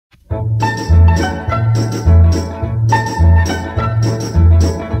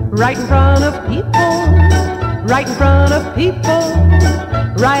right in front of people, right in front of people,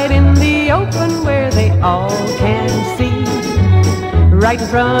 right in the open where they all can see. Right in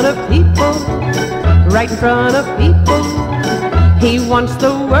front of people, right in front of people. He wants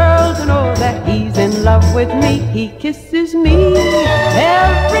the world to know that he's in love with me. He kisses me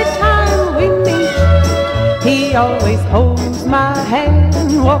every time we meet. He always holds my hand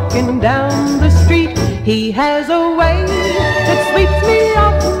walking down the street. He has a way that sweeps me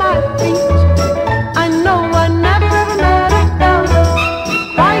off my feet. I know I never ever met a fellow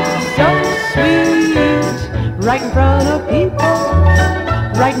quite so sweet. Right in front of people,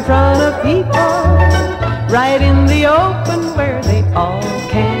 right in front of people, right in the open where they all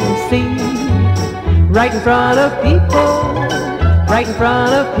can see. Right in front of people, right in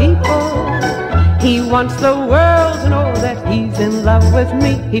front of people. He wants the world to know that he's in love with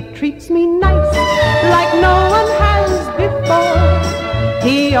me. He treats me nice like no one has before.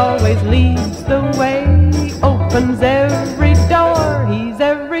 He always leads the way, opens every door. He's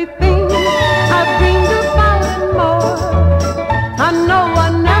everything I've dreamed about and more. I know I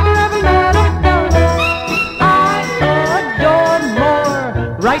never ever met a fellow I adore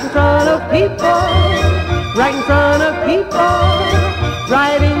more. Right in front of people, right in front of people,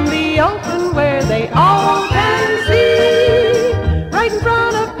 right in the open where they all can see. Right in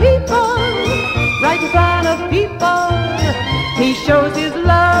front of people, right in front of people. He shows his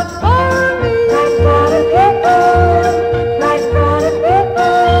love for